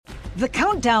The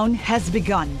countdown has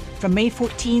begun. From May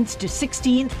 14th to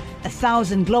 16th,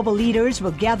 1,000 global leaders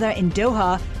will gather in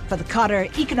Doha for the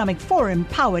Qatar Economic Forum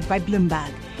powered by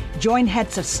Bloomberg. Join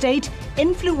heads of state,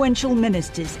 influential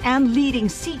ministers, and leading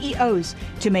CEOs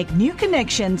to make new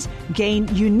connections,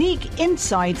 gain unique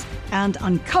insights, and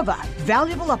uncover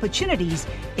valuable opportunities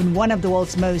in one of the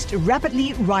world's most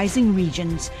rapidly rising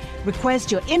regions.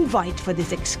 Request your invite for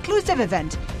this exclusive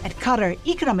event at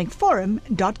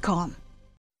QatarEconomicForum.com.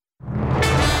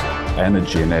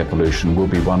 Energy and air pollution will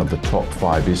be one of the top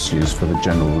 5 issues for the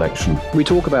general election. We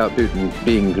talk about Putin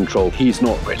being in control. He's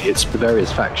not really. It's the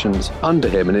various factions under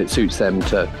him, and it suits them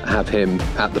to have him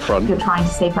at the front. If you're trying to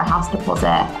save for a house deposit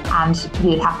and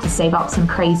you'd have to save up some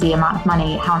crazy amount of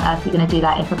money, how on earth are you going to do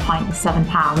that if a pint is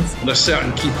 £7? There's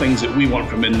certain key things that we want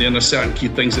from India and there's certain key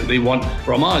things that they want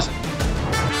from us.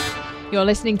 You're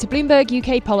listening to Bloomberg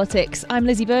UK Politics. I'm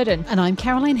Lizzie Burden. And I'm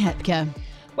Caroline Hepker.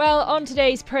 Well, on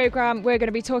today's programme, we're going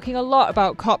to be talking a lot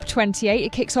about COP28.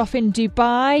 It kicks off in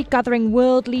Dubai, gathering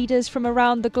world leaders from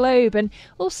around the globe and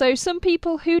also some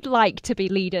people who'd like to be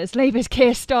leaders. Labour's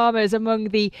Keir Starmer's among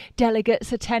the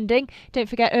delegates attending. Don't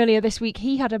forget, earlier this week,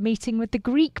 he had a meeting with the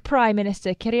Greek Prime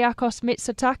Minister, Kyriakos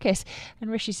Mitsotakis,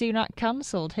 and Rishi Sunak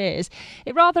cancelled his.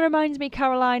 It rather reminds me,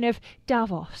 Caroline, of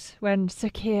Davos, when Sir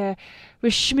Keir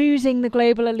was schmoozing the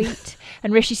global elite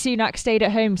and Rishi Sunak stayed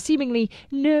at home, seemingly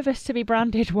nervous to be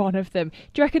branded one of them.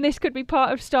 Do you reckon this could be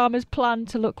part of Starmer's plan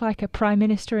to look like a Prime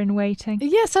Minister in waiting?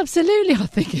 Yes, absolutely. I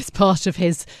think it's part of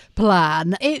his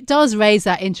plan. It does raise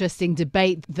that interesting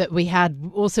debate that we had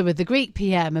also with the Greek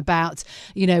PM about,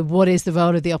 what is the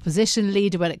role of the opposition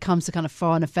leader when it comes to kind of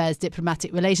foreign affairs,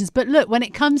 diplomatic relations. But look, when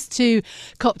it comes to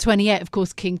COP28, of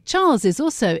course, King Charles is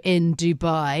also in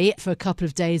Dubai for a couple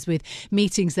of days with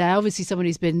meetings there. Obviously, someone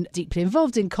who's been deeply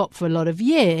involved in COP for a lot of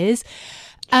years.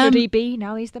 Should he be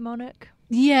now he's the monarch?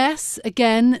 Yes,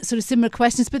 again, sort of similar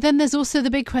questions. But then there's also the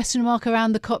big question mark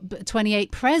around the COP28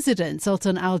 president,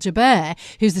 Sultan Al Jaber,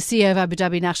 who's the CEO of Abu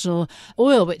Dhabi National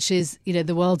Oil, which is,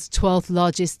 the world's 12th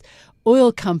largest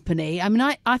oil company. I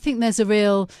mean, I think there's a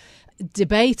real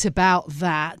debate about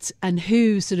that and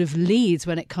who sort of leads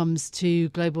when it comes to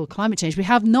global climate change. We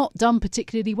have not done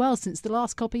particularly well since the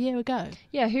last COP a year ago.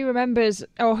 Yeah, who remembers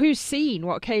or who's seen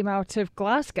what came out of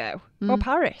Glasgow or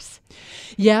Paris?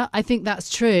 Yeah, I think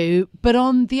that's true. But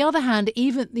on the other hand,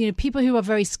 even people who are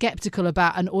very sceptical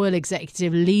about an oil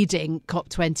executive leading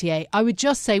COP28, I would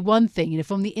just say one thing,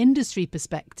 from the industry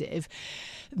perspective,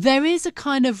 there is a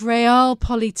kind of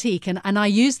realpolitik, and I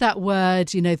use that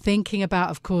word, thinking about,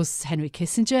 of course, Henry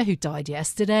Kissinger, who died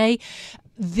yesterday.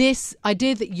 This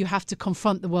idea that you have to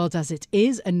confront the world as it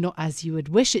is and not as you would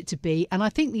wish it to be. And I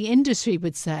think the industry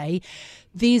would say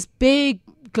these big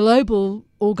global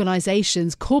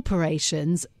organisations,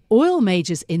 corporations, oil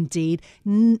majors indeed,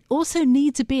 also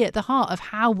need to be at the heart of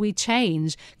how we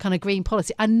change kind of green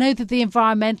policy. I know that the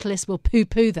environmentalists will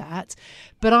poo-poo that,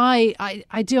 but I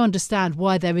do understand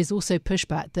why there is also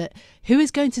pushback that who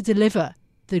is going to deliver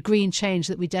the green change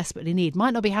that we desperately need.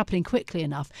 Might not be happening quickly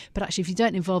enough, but actually if you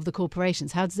don't involve the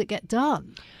corporations, how does it get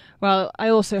done? Well, I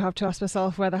also have to ask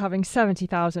myself whether having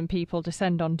 70,000 people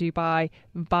descend on Dubai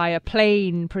by a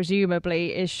plane,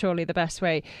 presumably, is surely the best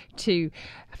way to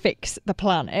fix the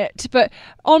planet. But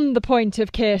on the point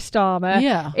of Keir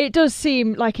Starmer, It does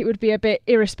seem like it would be a bit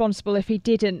irresponsible if he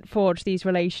didn't forge these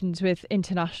relations with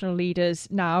international leaders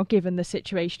now, given the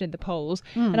situation in the polls.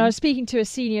 And I was speaking to a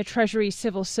senior Treasury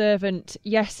civil servant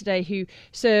yesterday who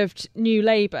served New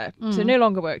Labour, so no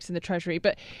longer works in the Treasury,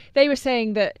 but they were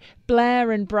saying that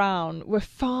Blair and Brown were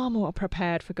far more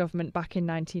prepared for government back in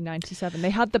 1997. They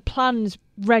had the plans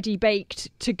ready baked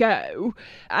to go,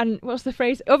 and what's the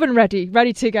phrase, oven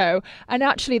ready to go, and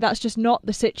actually that's just not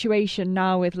the situation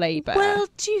now with Labour. Well,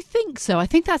 do you think so? I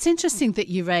think that's interesting that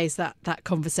you raised that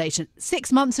conversation.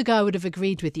 6 months ago I would have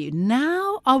agreed with you.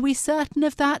 Now are we certain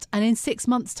of that, and in 6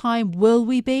 months' time will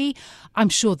we be? I'm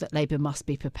sure that Labour must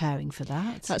be preparing for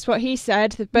that. That's what he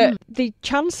said, but the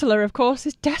Chancellor, of course,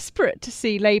 is desperate to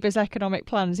see Labour's economic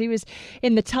plans. He was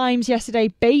in the Times yesterday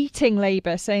baiting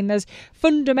Labour, saying there's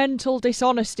fundamental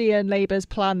dishonesty in Labour's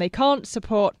plan. They can't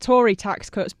support Tory tax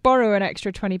cuts, borrow an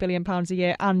extra £20 billion a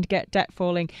year and get debt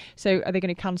falling. So are they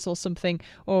going to cancel something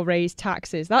or raise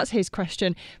taxes? That's his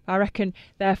question. I reckon,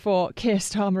 therefore, Keir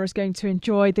Starmer is going to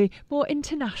enjoy the more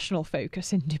international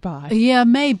focus in Dubai. Yeah,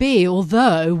 maybe.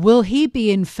 Although, will he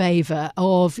be in favour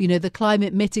of, the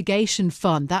Climate Mitigation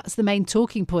Fund? That's the main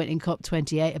talking point in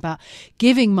COP28 about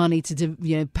giving money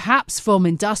to, perhaps from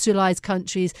industrialised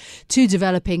countries to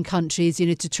developing countries,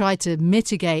 to try to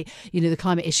mitigate, the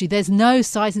climate issue. There's no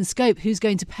size and scope, who's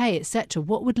going to pay, etc.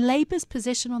 What would Labour's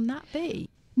position on that be?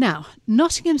 Now,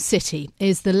 Nottingham City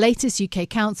is the latest UK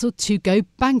council to go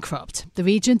bankrupt. The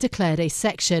region declared a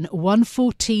Section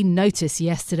 114 notice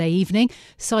yesterday evening,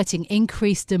 citing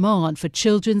increased demand for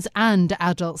children's and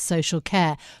adult social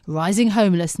care, rising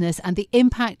homelessness and the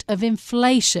impact of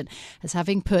inflation as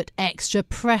having put extra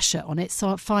pressure on its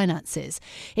finances.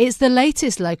 It's the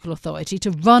latest local authority to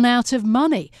run out of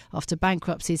money after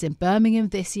bankruptcies in Birmingham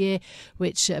this year,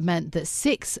 which meant that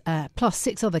six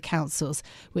other councils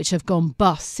which have gone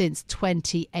bust since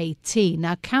 2018.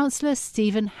 Now, Councillor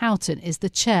Stephen Houghton is the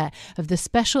chair of the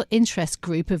Special Interest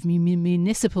Group of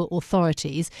Municipal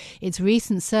Authorities. Its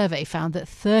recent survey found that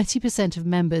 30% of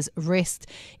members risked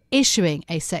issuing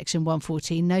a Section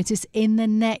 114 notice in the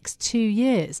next 2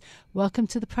 years. Welcome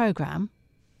to the programme.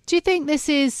 Do you think this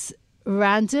is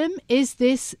random? Is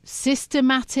this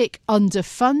systematic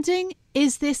underfunding?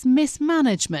 Is this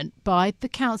mismanagement by the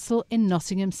council in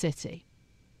Nottingham City?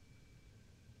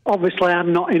 Obviously,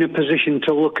 I'm not in a position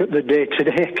to look at the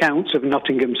day-to-day accounts of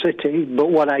Nottingham City,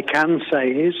 but what I can say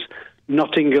is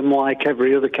Nottingham, like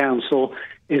every other council,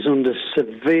 is under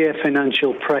severe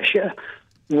financial pressure.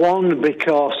 One,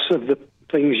 because of the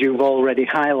things you've already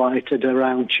highlighted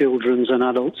around children's and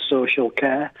adult social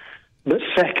care, but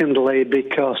secondly,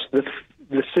 because the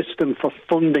system for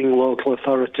funding local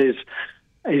authorities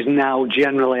is now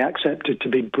generally accepted to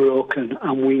be broken,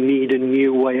 and we need a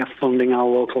new way of funding our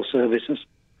local services.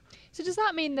 So does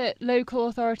that mean that local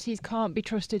authorities can't be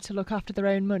trusted to look after their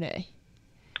own money?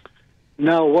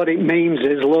 No, what it means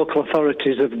is local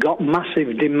authorities have got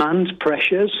massive demand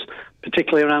pressures,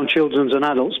 particularly around children's and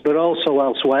adults, but also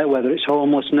elsewhere, whether it's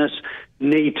homelessness,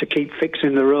 need to keep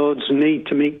fixing the roads, need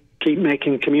to keep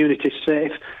making communities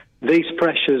safe. These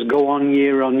pressures go on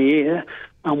year,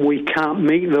 and we can't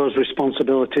meet those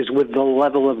responsibilities with the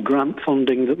level of grant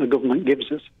funding that the government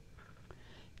gives us.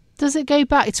 Does it go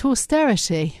back to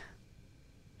austerity?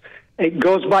 It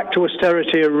goes back to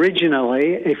austerity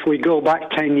originally. If we go back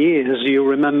 10 years, you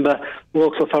remember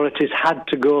local authorities had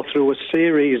to go through a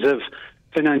series of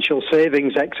financial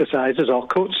savings exercises, or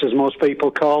cuts as most people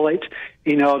call it,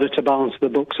 in order to balance the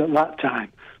books at that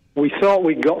time. We thought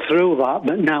we'd got through that,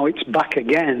 but now it's back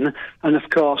again. And of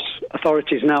course,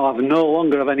 authorities now no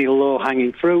longer have any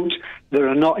low-hanging fruit. There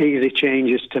are not easy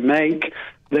changes to make.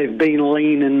 They've been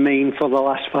lean and mean for the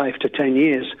last 5 to 10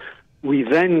 years. We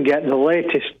then get the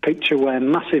latest picture where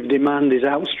massive demand is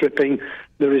outstripping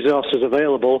the resources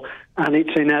available, and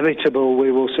it's inevitable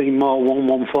we will see more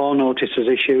 114 notices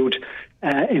issued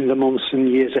in the months and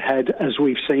years ahead, as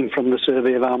we've seen from the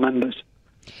survey of our members.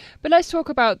 But let's talk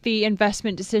about the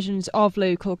investment decisions of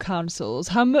local councils.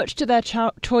 How much do their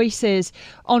choices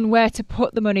on where to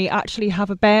put the money actually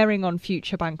have a bearing on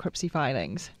future bankruptcy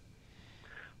filings?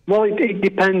 Well, it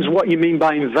depends what you mean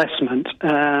by investment.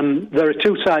 There are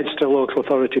two sides to local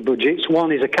authority budgets.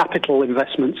 One is a capital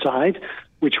investment side,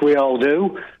 which we all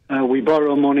do. We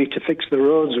borrow money to fix the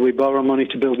roads, we borrow money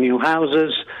to build new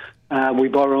houses, we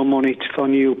borrow money for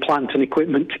new plant and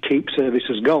equipment to keep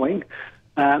services going.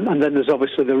 And then there's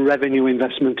obviously the revenue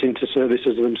investment into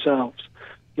services themselves.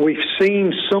 We've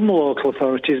seen some local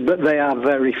authorities, but they are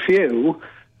very few,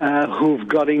 who've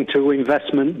got into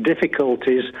investment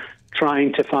difficulties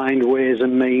trying to find ways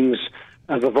and means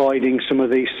of avoiding some of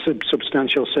these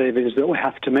substantial savings that we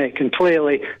have to make. And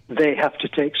clearly, they have to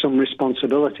take some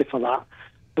responsibility for that.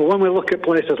 But when we look at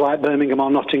places like Birmingham or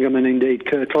Nottingham, and indeed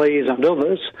Kirklees and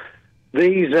others,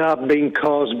 these are being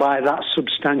caused by that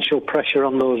substantial pressure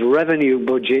on those revenue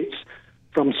budgets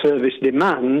from service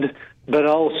demand, but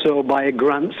also by a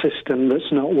grant system that's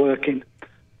not working.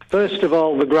 First of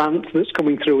all, the grant that's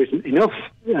coming through isn't enough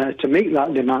to meet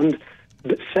that demand.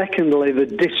 But secondly, the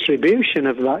distribution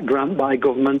of that grant by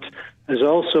government has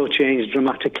also changed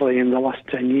dramatically in the last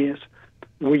 10 years.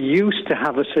 We used to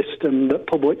have a system that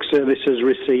public services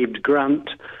received grant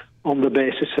on the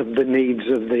basis of the needs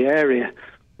of the area.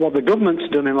 What the government's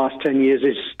done in the last 10 years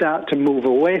is start to move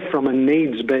away from a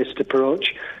needs-based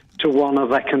approach to one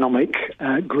of economic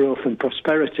growth and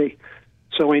prosperity.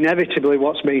 So inevitably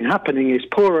what's been happening is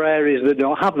poorer areas that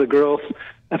don't have the growth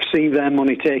have seen their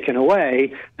money taken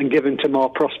away and given to more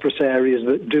prosperous areas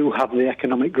that do have the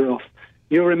economic growth.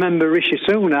 You'll remember Rishi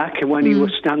Sunak, when he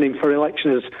was standing for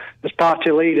election as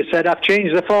party leader, said, "I've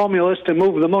changed the formulas to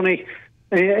move the money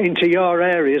into your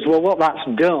areas." Well, what that's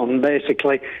done,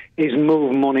 basically, is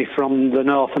move money from the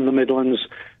north and the Midlands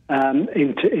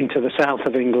into the south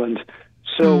of England.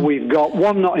 So we've got,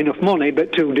 one, not enough money,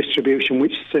 but two, distribution,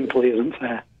 which simply isn't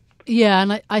fair. Yeah,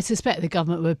 and I suspect the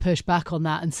government would push back on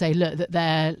that and say, look, that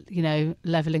they're,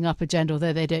 levelling up agenda,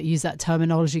 although they don't use that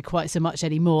terminology quite so much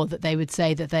anymore, that they would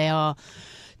say that they are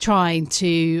trying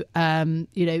to,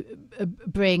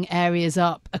 bring areas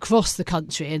up across the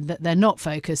country, and that they're not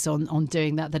focused on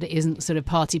doing that it isn't sort of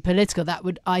party political. That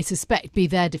would, I suspect, be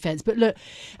their defence. But look,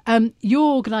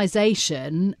 your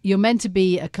organisation, you're meant to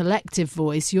be a collective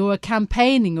voice. You're a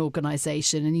campaigning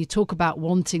organisation, and you talk about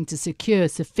wanting to secure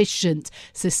sufficient,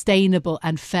 sustainable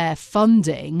and fair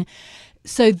funding.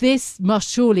 So this must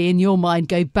surely, in your mind,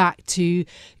 go back to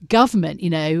government.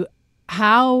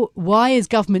 Why is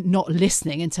government not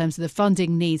listening in terms of the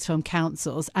funding needs from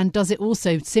councils? And does it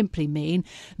also simply mean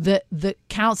that the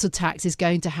council tax is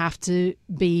going to have to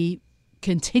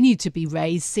continue to be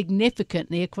raised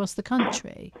significantly across the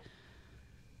country?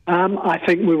 I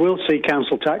think we will see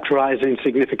council tax rising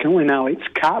significantly. Now it's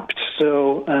capped,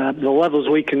 so the levels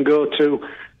we can go to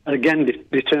are again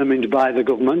determined by the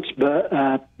government, but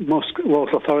most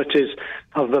local authorities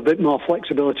have a bit more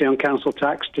flexibility on council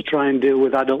tax to try and deal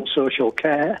with adult social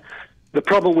care. The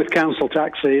problem with council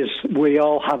tax is we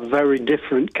all have very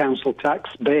different council tax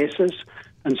bases,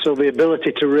 and so the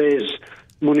ability to raise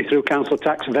money through council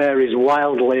tax varies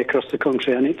wildly across the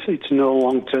country, and it's no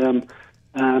long-term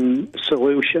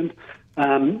solution.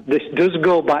 This does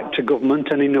go back to government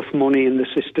and enough money in the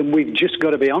system. We've just got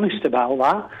to be honest about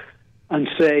that and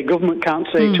say government can't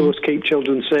say to us, keep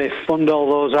children safe, fund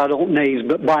all those adult needs,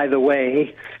 but by the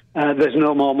way, there's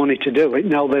no more money to do it.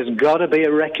 No, there's got to be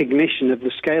a recognition of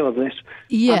the scale of this.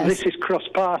 Yes. And this is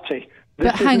cross-party.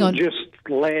 But hang on. Just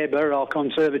Labour or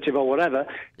Conservative or whatever.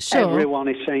 Sure. Everyone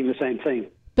is saying the same thing.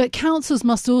 But councils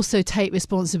must also take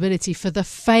responsibility for the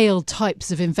failed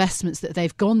types of investments that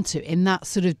they've gone to in that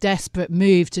sort of desperate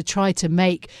move to try to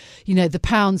make, the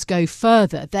pounds go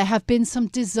further. There have been some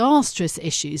disastrous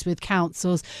issues with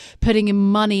councils putting in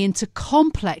money into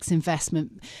complex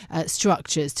investment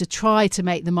structures to try to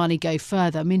make the money go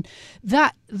further. I mean,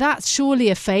 that's surely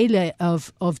a failure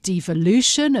of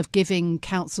devolution, of giving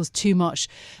councils too much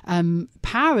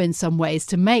power in some ways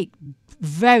to make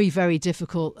very, very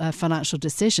difficult financial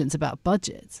decisions about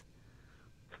budgets.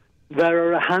 There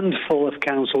are a handful of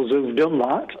councils who've done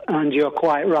that, and you're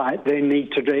quite right, they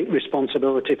need to take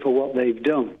responsibility for what they've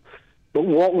done. But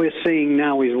what we're seeing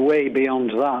now is way beyond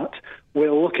that.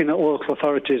 We're looking at local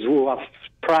authorities who have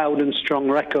proud and strong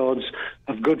records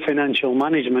of good financial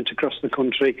management across the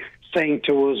country saying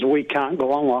to us, we can't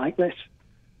go on like this.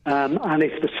 And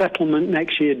if the settlement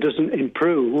next year doesn't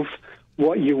improve,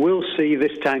 what you will see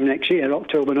this time next year,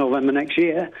 October, November next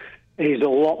year, is a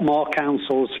lot more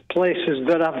councils, places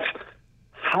that have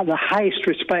had the highest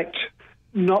respect,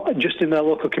 not just in their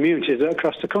local communities, but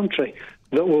across the country,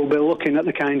 that will be looking at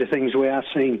the kind of things we are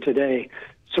seeing today.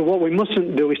 So what we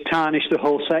mustn't do is tarnish the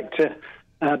whole sector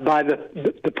by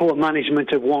the poor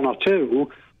management of one or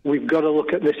two. We've got to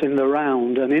look at this in the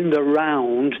round, and in the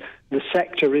round, the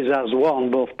sector is as one,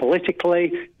 both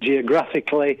politically,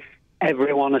 geographically.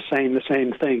 Everyone is saying the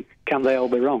same thing. Can they all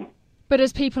be wrong? But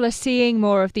as people are seeing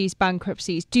more of these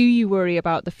bankruptcies, do you worry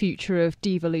about the future of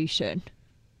devolution?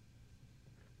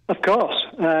 Of course.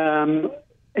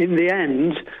 In the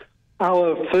end,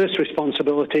 our first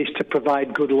responsibility is to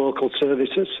provide good local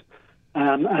services.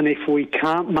 And if we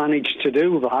can't manage to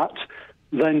do that,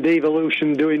 then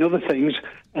devolution, doing other things,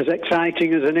 as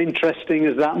exciting as and interesting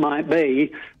as that might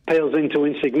be, pales into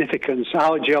insignificance.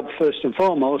 Our job, first and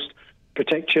foremost,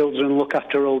 protect children, look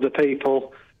after older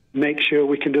people, make sure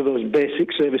we can do those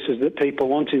basic services that people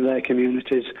want in their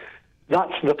communities.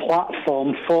 That's the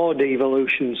platform for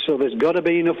devolution. So there's got to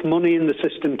be enough money in the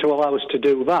system to allow us to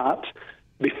do that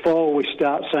before we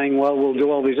start saying, well, we'll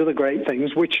do all these other great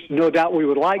things, which no doubt we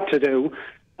would like to do,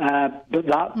 but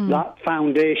that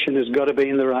foundation has got to be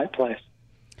in the right place.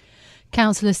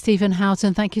 Councillor Stephen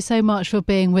Houghton, thank you so much for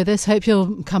being with us. Hope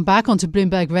you'll come back onto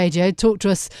Bloomberg Radio, talk to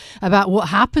us about what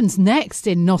happens next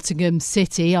in Nottingham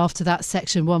City after that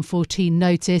Section 114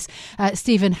 notice.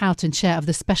 Stephen Houghton, Chair of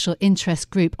the Special Interest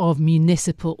Group of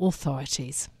Municipal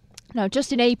Authorities. Now,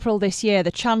 just in April this year,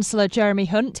 the Chancellor, Jeremy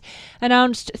Hunt,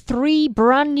 announced 3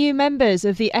 brand new members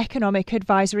of the Economic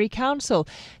Advisory Council.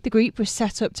 The group was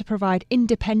set up to provide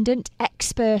independent,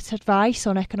 expert advice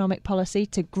on economic policy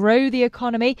to grow the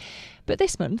economy. But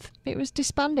this month, it was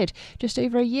disbanded just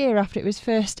over a year after it was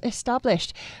first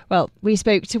established. Well, we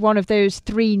spoke to one of those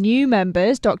 3 new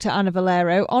members, Dr. Anna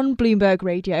Valero, on Bloomberg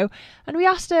Radio, and we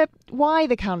asked her why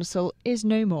the council is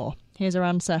no more. Here's her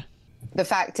answer. The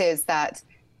fact is that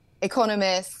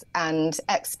economists and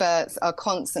experts are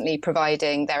constantly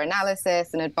providing their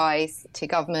analysis and advice to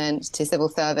government, to civil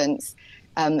servants,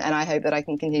 and I hope that I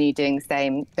can continue doing the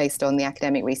same based on the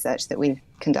academic research that we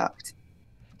conduct.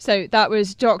 So that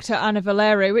was Dr. Anna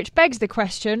Valero, which begs the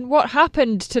question, what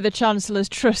happened to the Chancellor's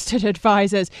trusted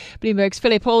advisers? Bloomberg's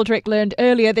Philip Aldrich learned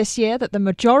earlier this year that the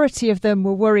majority of them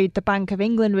were worried the Bank of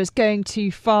England was going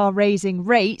too far raising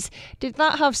rates. Did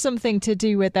that have something to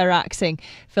do with their axing?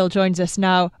 Phil joins us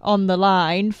now on the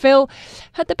line. Phil,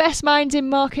 had the best minds in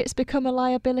markets become a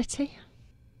liability?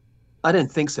 I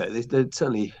don't think so. They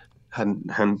certainly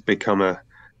hadn't become a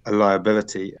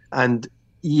liability. And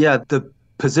yeah, the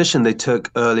position they took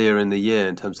earlier in the year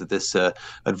in terms of this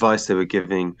advice they were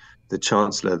giving the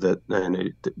Chancellor that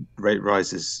the rate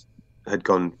rises had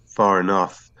gone far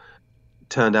enough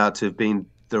turned out to have been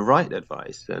the right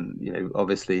advice. And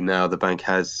obviously now the bank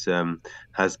has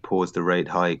paused the rate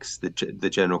hikes. The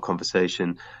general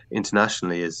conversation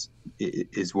internationally is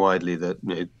widely that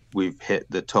we've hit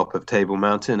the top of Table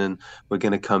Mountain and we're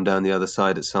going to come down the other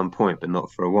side at some point, but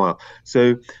not for a while.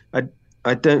 So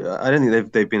I don't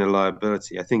think they've been a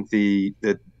liability. I think the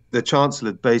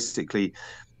Chancellor basically,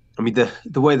 I mean,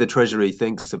 the way the Treasury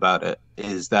thinks about it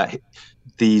is that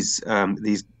these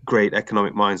great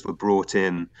economic minds were brought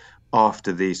in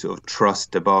after the sort of trust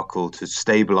debacle to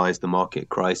stabilize the market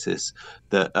crisis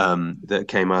that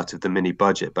came out of the mini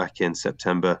budget back in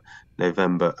September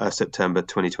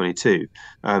 2022,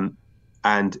 and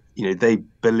they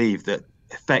believe that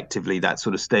effectively that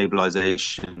sort of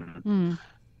stabilization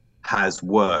has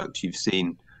worked. You've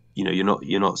seen, you're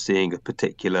not seeing a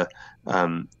particular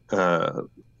sort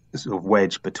of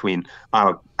wedge between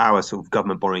our sort of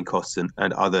government borrowing costs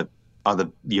and other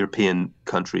European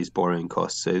countries' borrowing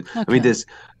costs. So okay. I mean,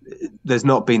 there's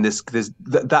not been this.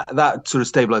 That sort of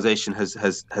stabilization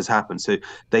has happened. So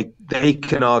they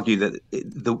can argue that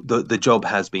the job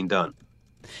has been done.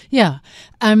 Yeah.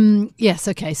 Yes.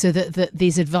 Okay. So that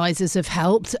these advisors have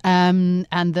helped, and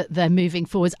that they're moving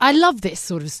forwards. I love this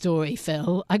sort of story,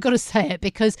 Phil. I got to say it,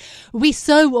 because we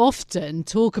so often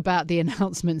talk about the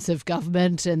announcements of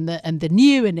government and the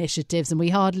new initiatives, and we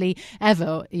hardly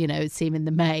ever, it seems in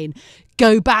the main,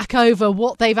 go back over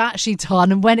what they've actually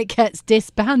done and when it gets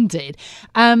disbanded.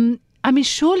 I mean,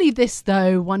 surely this,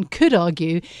 though, one could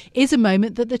argue, is a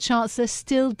moment that the Chancellor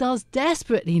still does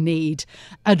desperately need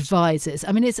advisors.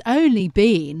 I mean, it's only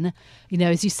been,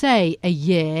 as you say, a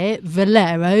year.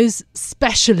 Valero's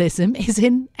specialism is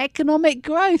in economic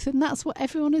growth, and that's what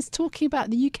everyone is talking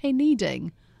about the UK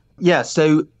needing. Yeah,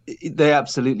 so they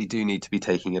absolutely do need to be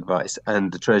taking advice,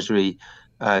 and the Treasury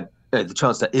the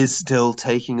Chancellor is still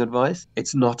taking advice.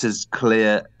 It's not as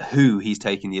clear who he's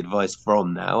taking the advice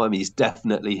from now. I mean, he's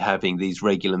definitely having these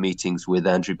regular meetings with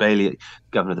Andrew Bailey,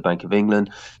 Governor of the Bank of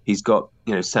England. He's got,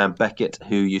 Sam Beckett,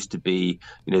 who used to be,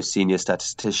 senior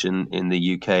statistician in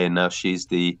the UK, and now she's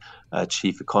the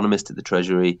chief economist at the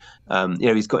Treasury.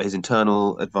 He's got his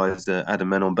internal advisor, Adam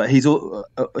Menon, but he's also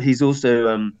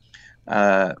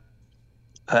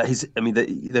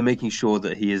they're making sure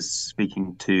that he is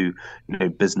speaking to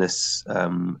business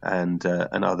and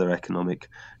other economic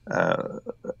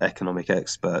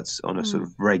experts on a sort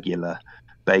of regular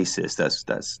basis.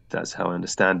 That's how I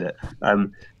understand it.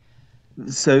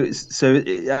 So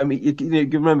I mean, you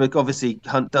remember, obviously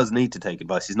Hunt does need to take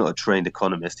advice. He's not a trained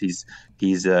economist. He's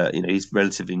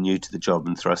relatively new to the job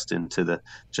and thrust into a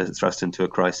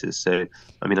crisis. So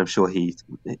I mean, I'm sure he's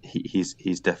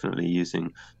definitely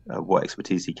using what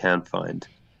expertise he can find.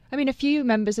 I mean, a few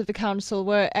members of the council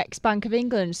were ex-Bank of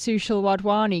England, Sushil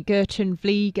Wadhwani, Gertjan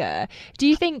Vlieger. Do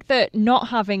you think that not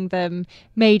having them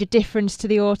made a difference to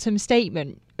the autumn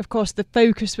statement? Of course, the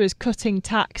focus was cutting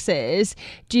taxes.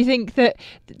 Do you think that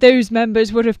those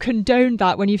members would have condoned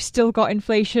that when you've still got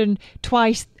inflation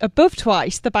above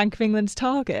twice the Bank of England's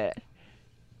target?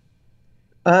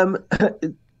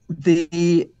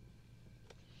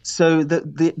 So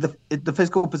the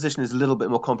fiscal position is a little bit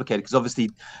more complicated, because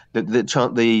obviously the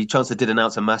Chancellor did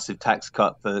announce a massive tax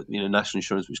cut for national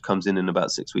insurance, which comes in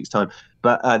about 6 weeks' time,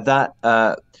 but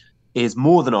that is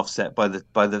more than offset by the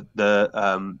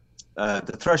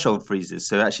threshold freezes.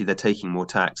 So actually they're taking more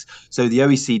tax. So the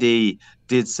OECD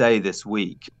did say this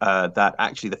week that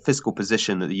actually the fiscal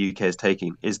position that the UK is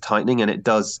taking is tightening, and it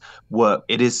does work.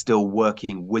 It is still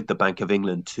working with the Bank of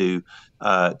England to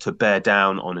bear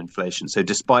down on inflation. So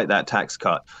despite that tax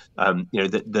cut,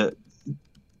 there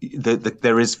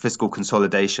is fiscal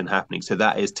consolidation happening. So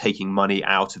that is taking money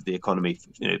out of the economy,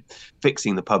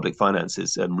 fixing the public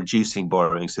finances and reducing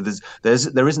borrowing. So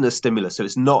there isn't a stimulus. So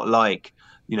it's not like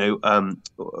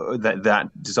that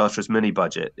disastrous mini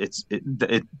budget.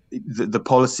 The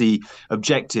policy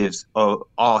objectives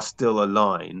are still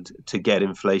aligned to get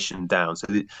inflation down. So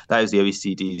that is the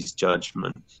OECD's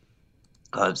judgment.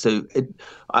 I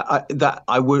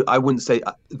wouldn't say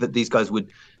that these guys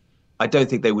would I don't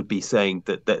think they would be saying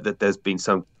that there's been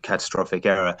some catastrophic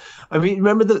error. I mean,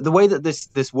 remember the way that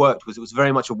this worked was it was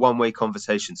very much a one-way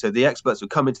conversation. So the experts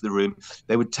would come into the room,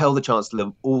 they would tell the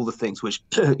Chancellor all the things which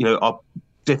are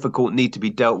difficult, need to be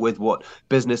dealt with, what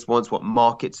business wants, what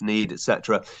markets need,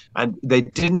 etc. And they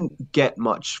didn't get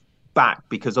much back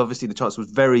because obviously the Chancellor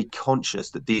was very conscious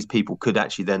that these people could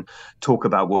actually then talk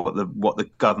about what the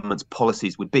government's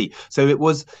policies would be. So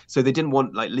they didn't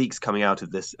want like leaks coming out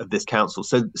of this council.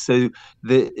 So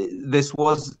this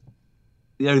was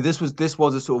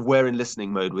a sort of we're in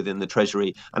listening mode within the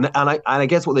Treasury, and I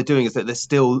guess what they're doing is that they're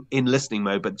still in listening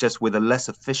mode, but just with a less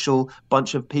official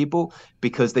bunch of people,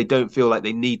 because they don't feel like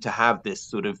they need to have this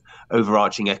sort of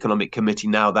overarching economic committee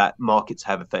now that markets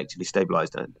have effectively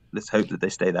stabilised. And let's hope that they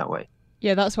stay that way.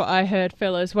 Yeah, that's what I heard,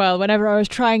 Phil, as well. Whenever I was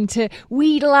trying to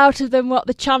wheedle out of them what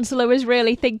the Chancellor was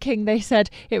really thinking, they said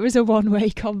it was a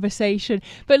one-way conversation.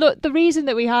 But look, the reason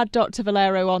that we had Dr.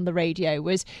 Valero on the radio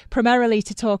was primarily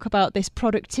to talk about this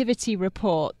productivity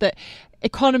report that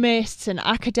economists and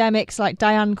academics like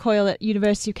Diane Coyle at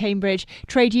University of Cambridge,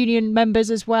 trade union members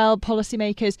as well,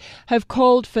 policymakers, have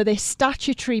called for this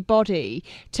statutory body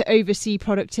to oversee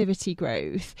productivity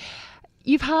growth.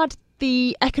 You've had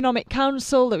the Economic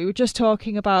Council that we were just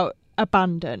talking about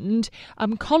abandoned.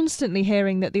 I'm constantly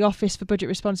hearing that the Office for Budget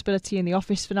Responsibility and the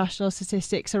Office for National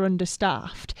Statistics are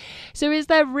understaffed. So is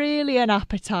there really an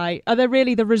appetite? Are there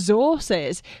really the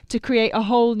resources to create a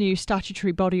whole new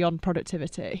statutory body on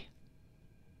productivity?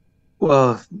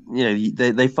 Well,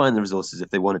 they find the resources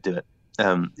if they want to do it.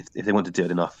 If they want to do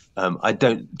it enough. I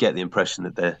don't get the impression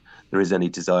that there is any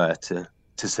desire to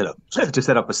set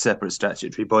up a separate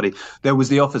statutory body. There was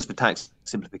the Office for Tax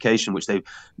Simplification, which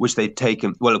they've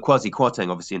taken. Well, Kwasi Kwarteng,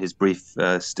 obviously, in his brief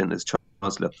stint as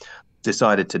Chancellor,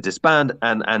 decided to disband,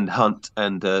 and Hunt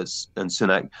and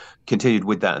Sunak continued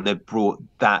with that, and they brought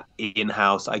that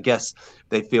in-house. I guess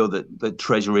they feel that the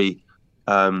Treasury,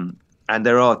 and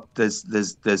there's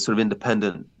sort of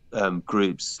independent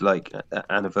groups like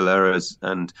Anna Valero's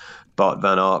and Bart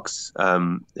van Ark's,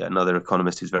 another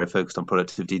economist who's very focused on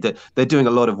productivity. They're doing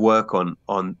a lot of work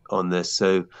on this.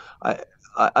 So I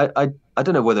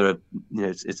don't know whether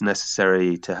it's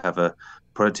necessary to have a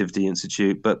productivity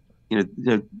institute, but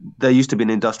there used to be an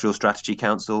industrial strategy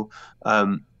council.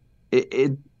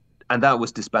 And that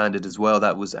was disbanded as well.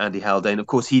 That was Andy Haldane. Of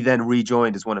course, he then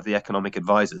rejoined as one of the economic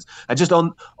advisors. And just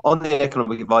on the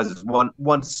economic advisors,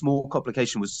 one small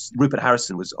complication was Rupert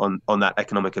Harrison was on that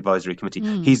economic advisory committee.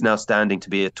 He's now standing to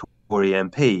be a Tory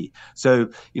MP. So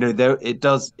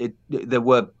there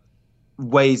were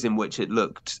ways in which it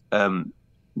looked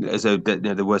as though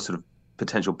there were sort of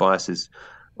potential biases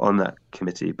on that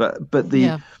committee. But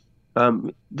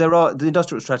there are the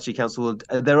Industrial Strategy Council.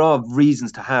 There are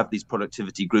reasons to have these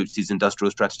productivity groups, these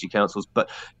industrial strategy councils, but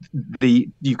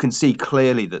you can see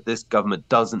clearly that this government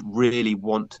doesn't really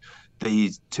want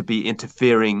these to be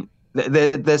interfering.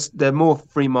 They're more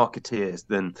free marketeers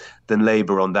than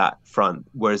Labour on that front,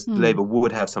 whereas Labour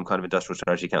would have some kind of industrial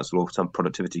strategy council or some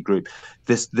productivity group.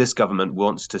 This government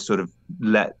wants to sort of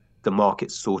let the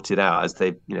market sorted out, as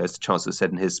the Chancellor said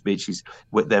in his speech.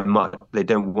 They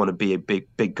don't want to be a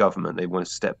big government. They want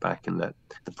to step back and let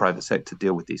the private sector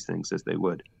deal with these things as they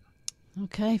would.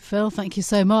 Okay, Phil, thank you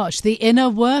so much. The inner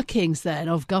workings then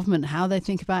of government, how they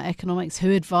think about economics,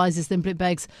 who advises them, it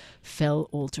begs Phil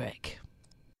Aldrick.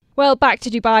 Well, back to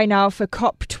Dubai now for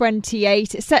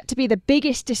COP28. It's set to be the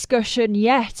biggest discussion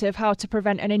yet of how to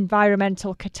prevent an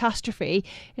environmental catastrophe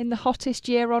in the hottest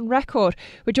year on record.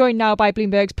 We're joined now by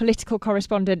Bloomberg's political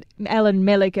correspondent, Ellen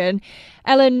Milligan.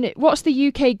 Ellen, what's the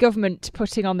UK government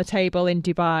putting on the table in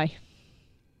Dubai?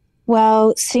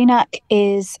 Well, Sunak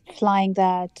is flying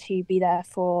there to be there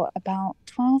for about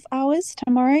 12 hours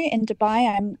tomorrow in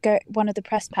Dubai. I'm one of the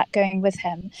press pack going with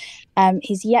him.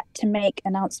 He's yet to make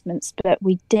announcements, but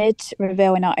we did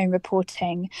reveal in our own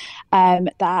reporting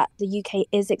that the UK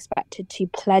is expected to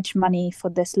pledge money for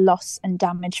this loss and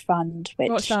damage fund. Which,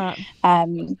 what's that?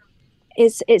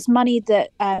 It's money that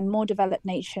more developed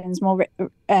nations, more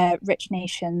rich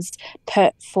nations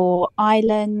put for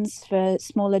islands, for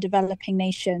smaller developing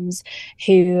nations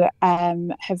who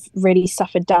have really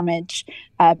suffered damage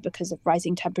because of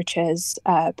rising temperatures,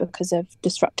 because of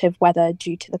disruptive weather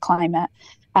due to the climate.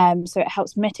 So it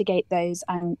helps mitigate those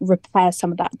and repair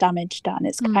some of that damage done.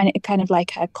 It's kind of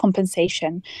like a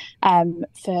compensation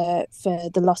for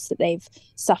the loss that they've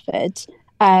suffered.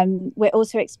 We're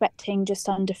also expecting just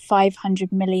under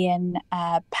 £500 million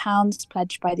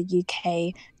pledged by the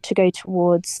UK to go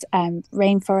towards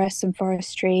rainforests and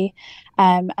forestry.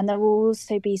 And there will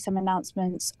also be some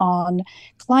announcements on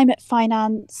climate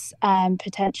finance,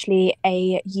 potentially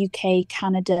a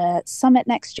UK-Canada summit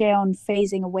next year on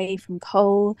phasing away from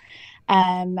coal,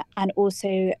 and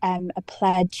also a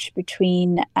pledge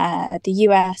between the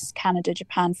US, Canada,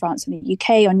 Japan, France and the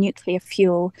UK on nuclear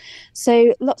fuel.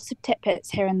 So lots of tidbits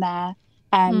here and there.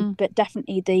 But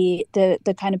definitely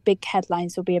the kind of big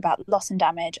headlines will be about loss and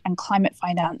damage and climate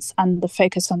finance, and the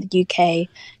focus on the UK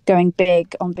going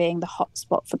big on being the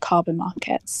hotspot for carbon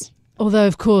markets. Although,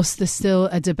 of course, there's still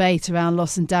a debate around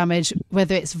loss and damage,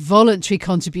 whether it's voluntary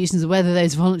contributions or whether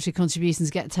those voluntary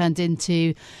contributions get turned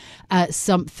into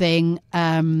something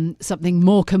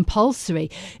more compulsory.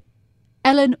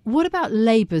 Ellen, what about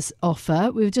Labour's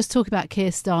offer? We were just talking about Keir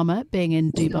Starmer being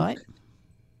in Dubai.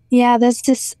 Yeah, there's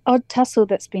this odd tussle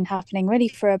that's been happening really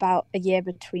for about a year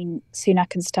between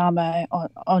Sunak and Starmer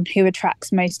on who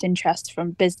attracts most interest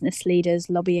from business leaders,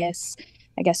 lobbyists,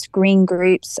 I guess green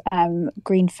groups,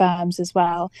 green firms as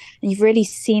well. And you've really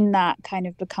seen that kind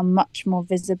of become much more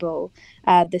visible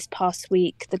this past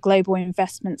week. The Global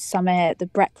Investment Summit, the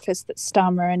breakfast that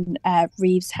Starmer and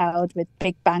Reeves held with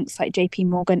big banks like JP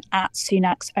Morgan at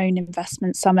Sunak's own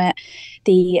investment summit,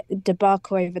 the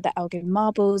debacle over the Elgin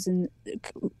marbles, and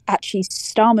actually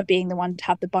Starmer being the one to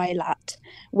have the bilat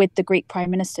with the Greek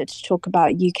Prime Minister to talk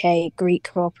about UK-Greek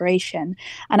cooperation.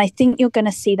 And I think you're going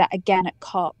to see that again at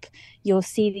COP. You'll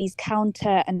see these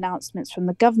counter announcements from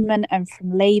the government and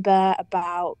from Labour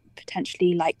about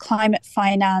potentially like climate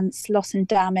finance, loss and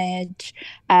damage,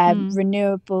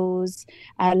 renewables.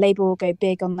 Labour will go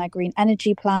big on their green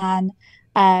energy plan.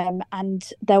 And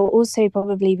they'll also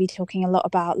probably be talking a lot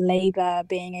about Labour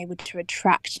being able to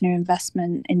attract new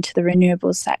investment into the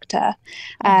renewables sector.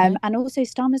 And also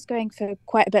Starmer's going for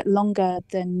quite a bit longer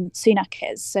than Sunak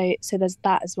is. So there's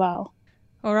that as well.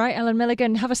 All right, Ellen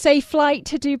Milligan, have a safe flight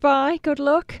to Dubai. Good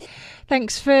luck.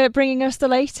 Thanks for bringing us the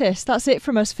latest. That's it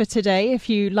from us for today. If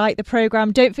you like the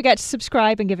programme, don't forget to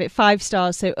subscribe and give it 5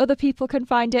 stars so other people can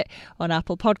find it on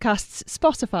Apple Podcasts,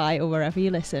 Spotify or wherever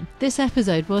you listen. This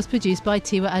episode was produced by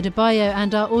Tiwa Adebayo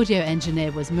and our audio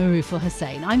engineer was Marufa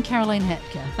Hussain. I'm Caroline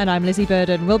Hepker. And I'm Lizzie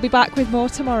Burden. We'll be back with more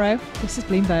tomorrow. This is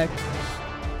Bloomberg.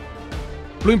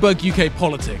 Bloomberg UK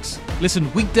Politics.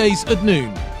 Listen weekdays at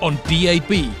noon on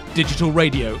DAB Digital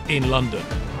Radio in London.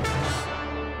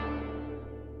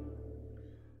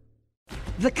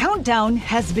 The countdown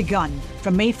has begun.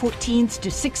 From May 14th to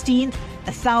 16th,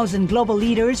 1,000 global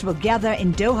leaders will gather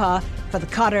in Doha for the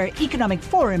Qatar Economic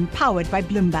Forum powered by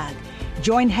Bloomberg.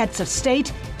 Join heads of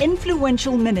state,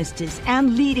 influential ministers,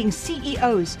 and leading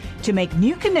CEOs to make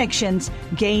new connections,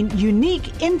 gain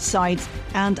unique insights,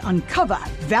 and uncover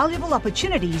valuable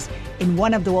opportunities in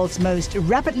one of the world's most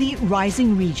rapidly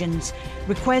rising regions.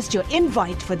 Request your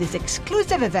invite for this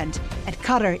exclusive event at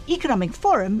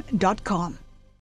QatarEconomicForum.com.